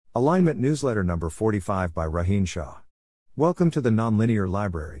Alignment Newsletter number 45 by Rohin Shah. Welcome to the Nonlinear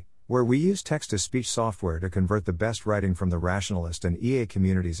Library, where we use text-to-speech software to convert the best writing from the Rationalist and EA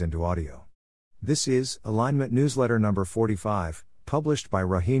communities into audio. This is Alignment Newsletter number 45, published by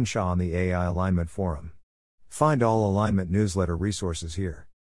Rohin Shah on the AI Alignment Forum. Find all Alignment Newsletter resources here.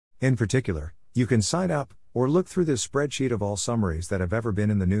 In particular, you can sign up, or look through this spreadsheet of all summaries that have ever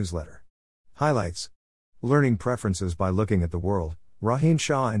been in the newsletter. Highlights: Learning preferences by looking at the world, Rohin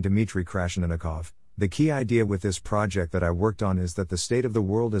Shah and Dmitrii Krasheninnikov. The key idea with this project that I worked on is that the state of the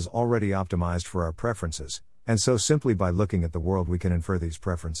world is already optimized for our preferences, and so simply by looking at the world we can infer these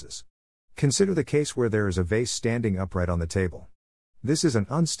preferences. Consider the case where there is a vase standing upright on the table. This is an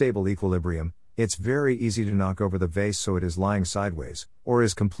unstable equilibrium. It's very easy to knock over the vase so it is lying sideways, or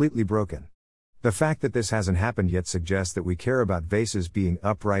is completely broken. The fact that this hasn't happened yet suggests that we care about vases being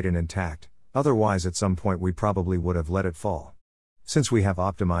upright and intact, otherwise at some point we probably would have let it fall. Since we have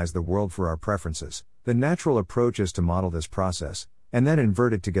optimized the world for our preferences, the natural approach is to model this process, and then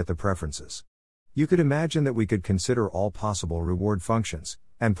invert it to get the preferences. You could imagine that we could consider all possible reward functions,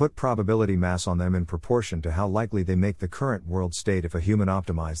 and put probability mass on them in proportion to how likely they make the current world state if a human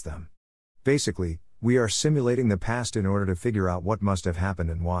optimized them. Basically, we are simulating the past in order to figure out what must have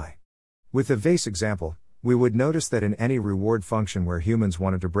happened and why. With the vase example, we would notice that in any reward function where humans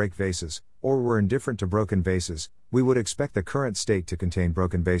wanted to break vases, or were indifferent to broken vases, we would expect the current state to contain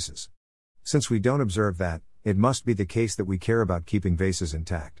broken vases. Since we don't observe that, it must be the case that we care about keeping vases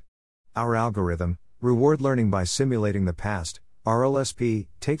intact. Our algorithm, Reward Learning by Simulating the Past, RLSP,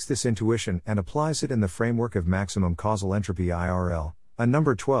 takes this intuition and applies it in the framework of Maximum Causal Entropy IRL, a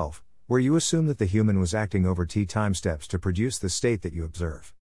number 12, where you assume that the human was acting over t time steps to produce the state that you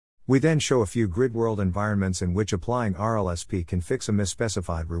observe. We then show a few gridworld environments in which applying RLSP can fix a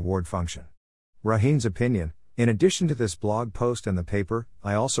misspecified reward function. Rohin's opinion. In addition to this blog post and the paper,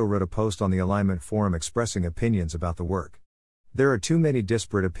 I also wrote a post on the Alignment Forum expressing opinions about the work. There are too many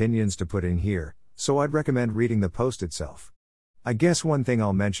disparate opinions to put in here, so I'd recommend reading the post itself. I guess one thing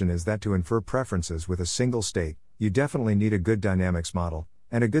I'll mention is that to infer preferences with a single state, you definitely need a good dynamics model,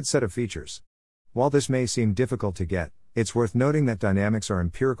 and a good set of features. While this may seem difficult to get, it's worth noting that dynamics are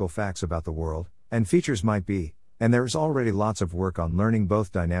empirical facts about the world, and features might be, and there is already lots of work on learning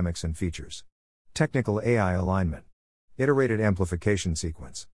both dynamics and features. Technical AI alignment. Iterated amplification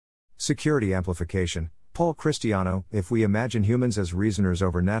sequence. Security amplification. Paul Christiano. If we imagine humans as reasoners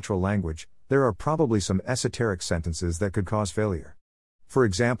over natural language, there are probably some esoteric sentences that could cause failure. For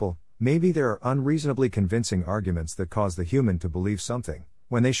example, maybe there are unreasonably convincing arguments that cause the human to believe something,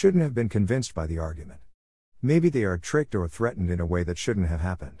 when they shouldn't have been convinced by the argument. Maybe they are tricked or threatened in a way that shouldn't have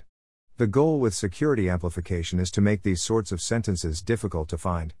happened. The goal with security amplification is to make these sorts of sentences difficult to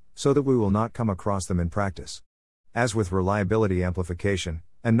find, so that we will not come across them in practice. As with reliability amplification,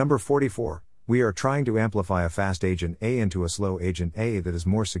 and number 44, we are trying to amplify a fast agent A into a slow agent A that is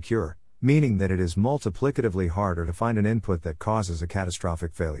more secure, meaning that it is multiplicatively harder to find an input that causes a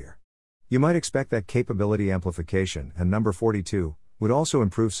catastrophic failure. You might expect that capability amplification, and number 42, would also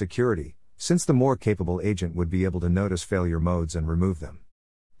improve security, since the more capable agent would be able to notice failure modes and remove them.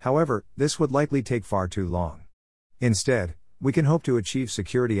 However, this would likely take far too long. Instead, we can hope to achieve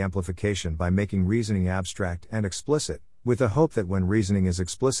security amplification by making reasoning abstract and explicit, with the hope that when reasoning is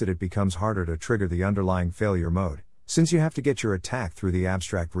explicit it becomes harder to trigger the underlying failure mode, since you have to get your attack through the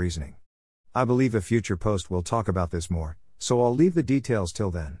abstract reasoning. I believe a future post will talk about this more, so I'll leave the details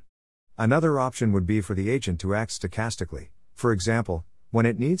till then. Another option would be for the agent to act stochastically. For example, when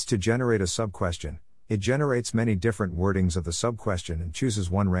it needs to generate a subquestion, it generates many different wordings of the subquestion and chooses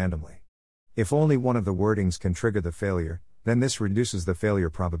one randomly. If only one of the wordings can trigger the failure, then this reduces the failure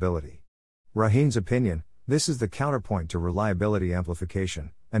probability. Rohin's opinion. This is the counterpoint to reliability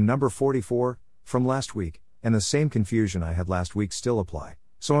amplification, and number 44, from last week, and the same confusion I had last week still apply,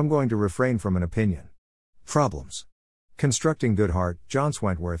 so I'm going to refrain from an opinion. Problems. Constructing Goodhart, John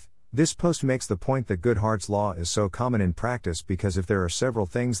Swentworth. This post makes the point that Goodhart's law is so common in practice because if there are several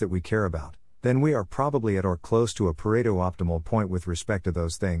things that we care about, then we are probably at or close to a Pareto optimal point with respect to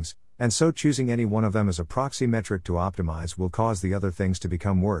those things, and so choosing any one of them as a proxy metric to optimize will cause the other things to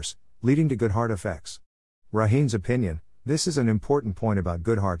become worse, leading to Goodhart effects. Rohin's opinion. This is an important point about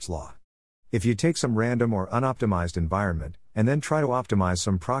Goodhart's law. If you take some random or unoptimized environment, and then try to optimize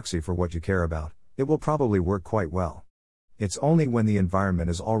some proxy for what you care about, it will probably work quite well. It's only when the environment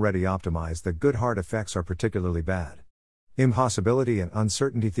is already optimized that Goodhart effects are particularly bad. Impossibility and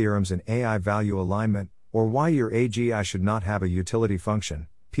uncertainty theorems in AI value alignment, or why your AGI should not have a utility function.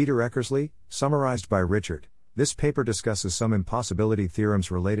 Peter Eckersley, summarized by Richard. This paper discusses some impossibility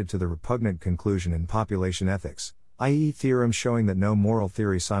theorems related to the repugnant conclusion in population ethics. i.e., theorems showing that no moral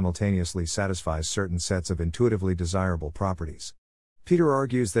theory simultaneously satisfies certain sets of intuitively desirable properties. Peter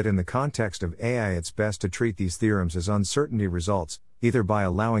argues that in the context of AI it's best to treat these theorems as uncertainty results, either by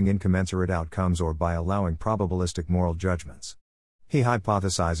allowing incommensurate outcomes or by allowing probabilistic moral judgments. He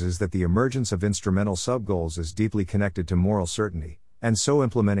hypothesizes that the emergence of instrumental subgoals is deeply connected to moral certainty, and so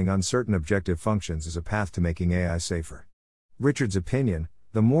implementing uncertain objective functions is a path to making AI safer. Richard's opinion,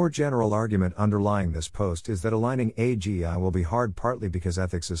 the more general argument underlying this post is that aligning AGI will be hard partly because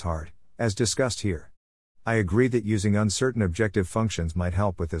ethics is hard, as discussed here. I agree that using uncertain objective functions might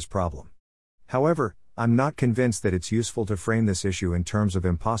help with this problem. However, I'm not convinced that it's useful to frame this issue in terms of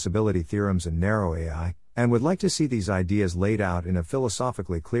impossibility theorems and narrow AI, and would like to see these ideas laid out in a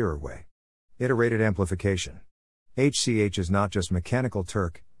philosophically clearer way. Iterated amplification. HCH is not just mechanical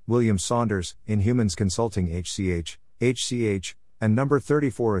Turk, William Saunders, in Humans Consulting HCH, and number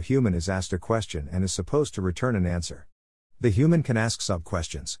 34 a human is asked a question and is supposed to return an answer. The human can ask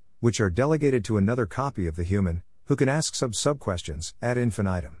sub-questions, which are delegated to another copy of the human, who can ask sub-questions, ad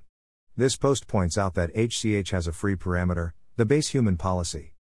infinitum. This post points out that HCH has a free parameter, the base human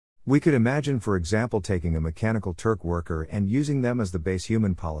policy. We could imagine for example taking a mechanical Turk worker and using them as the base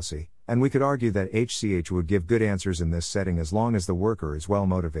human policy, and we could argue that HCH would give good answers in this setting as long as the worker is well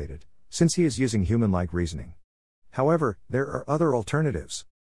motivated, since he is using human-like reasoning. However, there are other alternatives.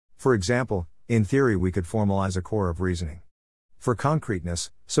 For example, in theory we could formalize a core of reasoning. For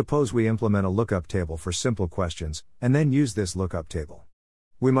concreteness, suppose we implement a lookup table for simple questions, and then use this lookup table.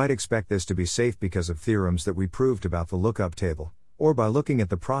 We might expect this to be safe because of theorems that we proved about the lookup table, or by looking at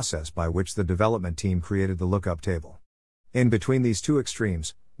the process by which the development team created the lookup table. In between these two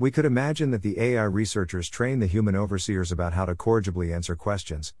extremes, we could imagine that the AI researchers train the human overseers about how to corrigibly answer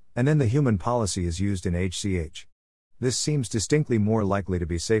questions, and then the human policy is used in HCH. This seems distinctly more likely to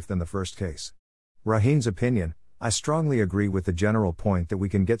be safe than the first case. Rohin's opinion, I strongly agree with the general point that we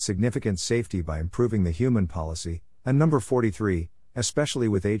can get significant safety by improving the human policy, and number 43, especially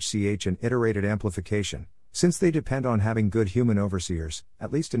with HCH and iterated amplification, since they depend on having good human overseers,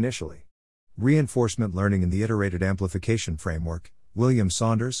 at least initially. Reinforcement learning in the iterated amplification framework, William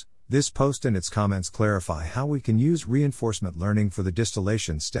Saunders. This post and its comments clarify how we can use reinforcement learning for the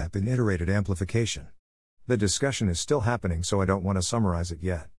distillation step in iterated amplification. The discussion is still happening, so I don't want to summarize it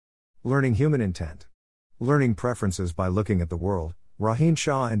yet. Learning human intent. Learning preferences by looking at the world, Rohin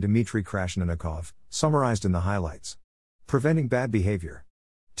Shah and Dmitrii Krasheninnikov, summarized in the highlights. Preventing bad behavior.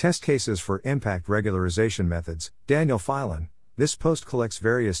 Test cases for impact regularization methods, Daniel Phelan. This post collects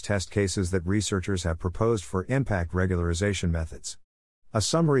various test cases that researchers have proposed for impact regularization methods. A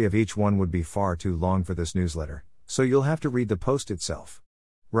summary of each one would be far too long for this newsletter, so you'll have to read the post itself.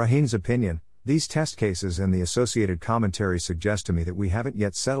 Rohin's opinion, these test cases and the associated commentary suggest to me that we haven't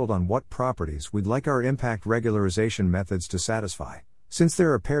yet settled on what properties we'd like our impact regularization methods to satisfy, since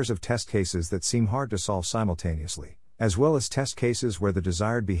there are pairs of test cases that seem hard to solve simultaneously, as well as test cases where the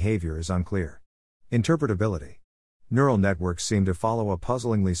desired behavior is unclear. Interpretability. Neural networks seem to follow a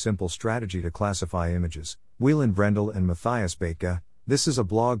puzzlingly simple strategy to classify images. Wieland Brendel and Matthias Bethke. This is a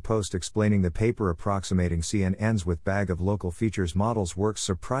blog post explaining the paper approximating CNNs with bag of local features models works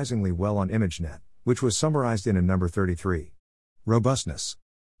surprisingly well on ImageNet, which was summarized in a number 33. Robustness.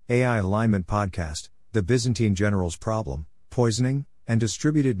 AI Alignment Podcast, The Byzantine General's Problem, Poisoning, and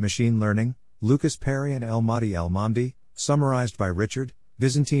Distributed Machine Learning, Lucas Perry and El-Mahdi El-Mamdi, summarized by Richard.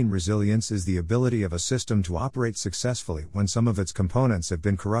 Byzantine resilience is the ability of a system to operate successfully when some of its components have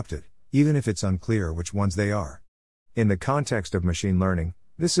been corrupted, even if it's unclear which ones they are. In the context of machine learning,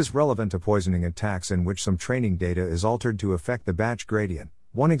 this is relevant to poisoning attacks in which some training data is altered to affect the batch gradient,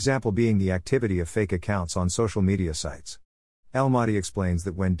 one example being the activity of fake accounts on social media sites. El-Mahdi explains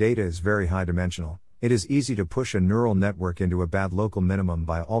that when data is very high-dimensional, it is easy to push a neural network into a bad local minimum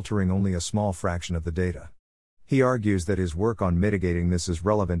by altering only a small fraction of the data. He argues that his work on mitigating this is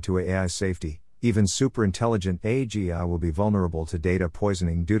relevant to AI safety. Even superintelligent AGI will be vulnerable to data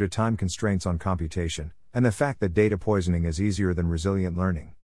poisoning due to time constraints on computation, and the fact that data poisoning is easier than resilient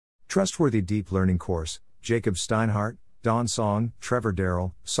learning. Trustworthy Deep Learning Course, Jacob Steinhardt, Don Song, Trevor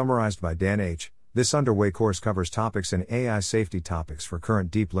Darrell, summarized by Dan H. This underway course covers topics in AI safety topics for current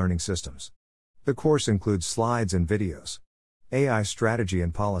deep learning systems. The course includes slides and videos. AI strategy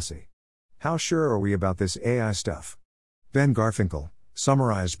and policy. How sure are we about this AI stuff? Ben Garfinkel,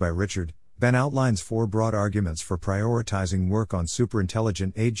 summarized by Richard. Ben outlines 4 broad arguments for prioritizing work on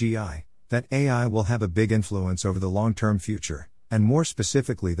superintelligent AGI, that AI will have a big influence over the long-term future, and more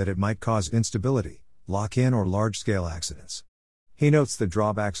specifically that it might cause instability, lock-in or large-scale accidents. He notes the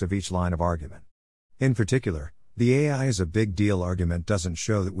drawbacks of each line of argument. In particular, the AI is a big deal argument doesn't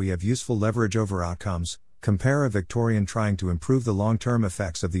show that we have useful leverage over outcomes, Compare a Victorian trying to improve the long-term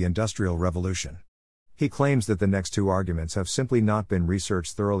effects of the Industrial Revolution. He claims that the next two arguments have simply not been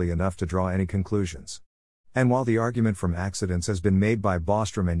researched thoroughly enough to draw any conclusions. And while the argument from accidents has been made by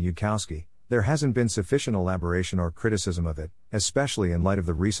Bostrom and Yudkowsky, there hasn't been sufficient elaboration or criticism of it, especially in light of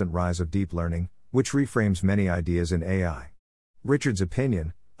the recent rise of deep learning, which reframes many ideas in AI. Richard's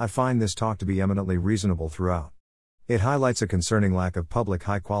opinion: I find this talk to be eminently reasonable throughout. It highlights a concerning lack of public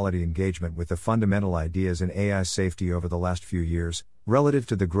high-quality engagement with the fundamental ideas in AI safety over the last few years, relative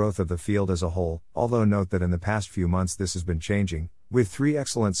to the growth of the field as a whole, although note that in the past few months this has been changing, with 3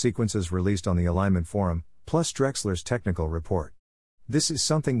 excellent sequences released on the Alignment Forum, plus Drexler's technical report. This is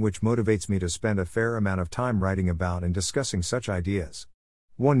something which motivates me to spend a fair amount of time writing about and discussing such ideas.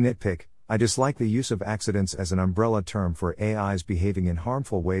 One nitpick: I dislike the use of accidents as an umbrella term for AIs behaving in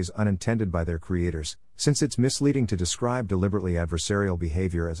harmful ways unintended by their creators, since it's misleading to describe deliberately adversarial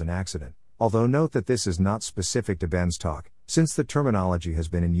behavior as an accident, although note that this is not specific to Ben's talk, since the terminology has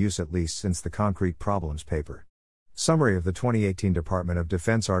been in use at least since the Concrete Problems paper. Summary of the 2018 Department of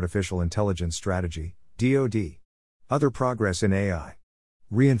Defense Artificial Intelligence Strategy, DoD. Other progress in AI.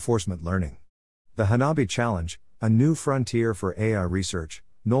 Reinforcement learning. The Hanabi Challenge, a new frontier for AI research,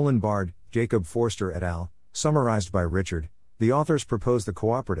 Nolan Bard, Jacob Forster et al., summarized by Richard. The authors propose the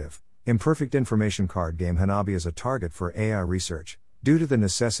cooperative, imperfect information card game Hanabi as a target for AI research, due to the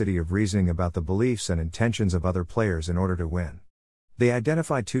necessity of reasoning about the beliefs and intentions of other players in order to win. They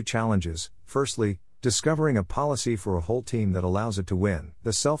identify 2 challenges: firstly, discovering a policy for a whole team that allows it to win,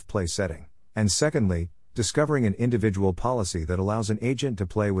 the self-play setting, and secondly, discovering an individual policy that allows an agent to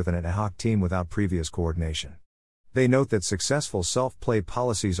play with an ad hoc team without previous coordination. They note that successful self-play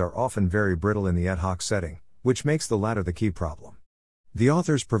policies are often very brittle in the ad hoc setting, which makes the latter the key problem. The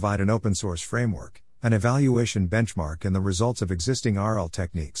authors provide an open-source framework, an evaluation benchmark, and the results of existing RL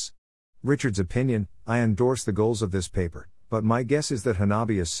techniques. Richard's opinion: I endorse the goals of this paper, but my guess is that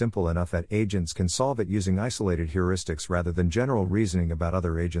Hanabi is simple enough that agents can solve it using isolated heuristics rather than general reasoning about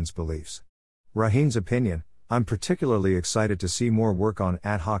other agents' beliefs. Rohin's opinion: I'm particularly excited to see more work on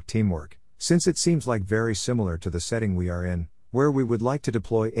ad hoc teamwork, since it seems like very similar to the setting we are in, where we would like to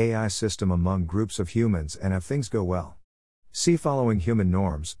deploy AI system among groups of humans and have things go well. See Following Human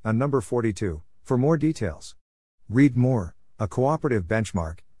Norms, on number 42, for more details. Read more: a cooperative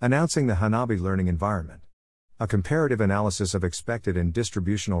benchmark, announcing the Hanabi learning environment. A comparative analysis of expected and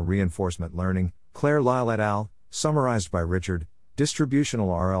distributional reinforcement learning, Claire Lyle et al., summarized by Richard.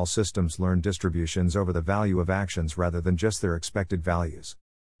 Distributional RL systems learn distributions over the value of actions rather than just their expected values.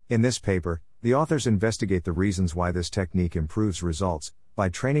 In this paper, the authors investigate the reasons why this technique improves results, by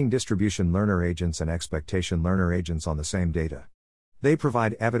training distribution learner agents and expectation learner agents on the same data. They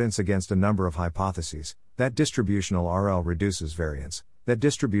provide evidence against a number of hypotheses: that distributional RL reduces variance, that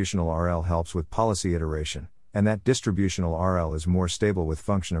distributional RL helps with policy iteration, and that distributional RL is more stable with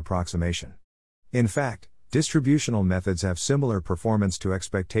function approximation. In fact, distributional methods have similar performance to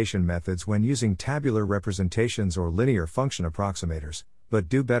expectation methods when using tabular representations or linear function approximators, but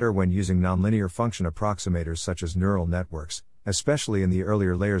do better when using nonlinear function approximators such as neural networks, especially in the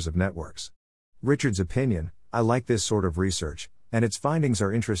earlier layers of networks. Richard's opinion: I like this sort of research, and its findings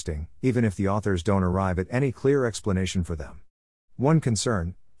are interesting, even if the authors don't arrive at any clear explanation for them. One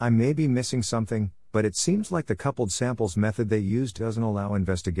concern: I may be missing something, but it seems like the coupled samples method they used doesn't allow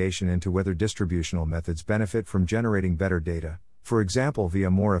investigation into whether distributional methods benefit from generating better data, for example via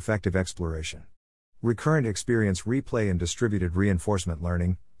more effective exploration. Recurrent experience replay and distributed reinforcement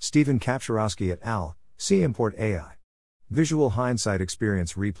learning, Stephen Kapczorowski et al., see Import AI. Visual hindsight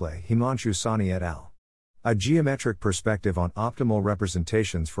experience replay, Himanshu Sani et al. A geometric perspective on optimal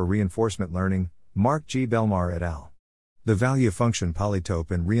representations for reinforcement learning, Mark G. Belmar et al. The value function polytope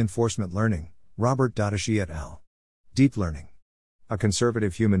in reinforcement learning, Robert Dadashi et al. Deep learning. A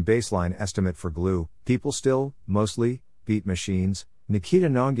conservative human baseline estimate for glue, people still, mostly, beat machines, Nikita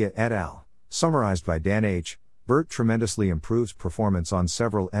Nongya et al., summarized by Dan H. BERT tremendously improves performance on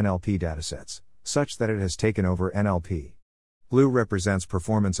several NLP datasets, such that it has taken over NLP. Glue represents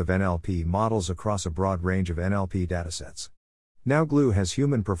performance of NLP models across a broad range of NLP datasets. Now Glue has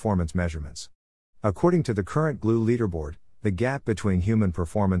human performance measurements. According to the current Glue leaderboard, the gap between human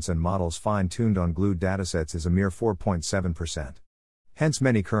performance and models fine-tuned on Glue datasets is a mere 4.7%. Hence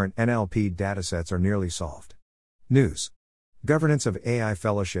many current NLP datasets are nearly solved. News. Governance of AI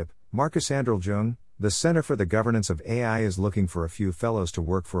Fellowship, Marcus Andreljung, the Center for the Governance of AI is looking for a few fellows to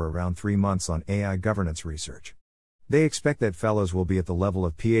work for around 3 months on AI governance research. They expect that fellows will be at the level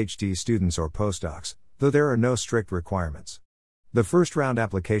of PhD students or postdocs, though there are no strict requirements. The first round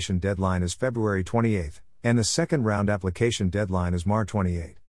application deadline is February 28, and the second round application deadline is March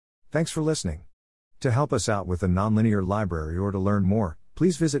 28. Thanks for listening. To help us out with the Nonlinear Library or to learn more,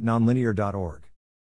 please visit nonlinear.org.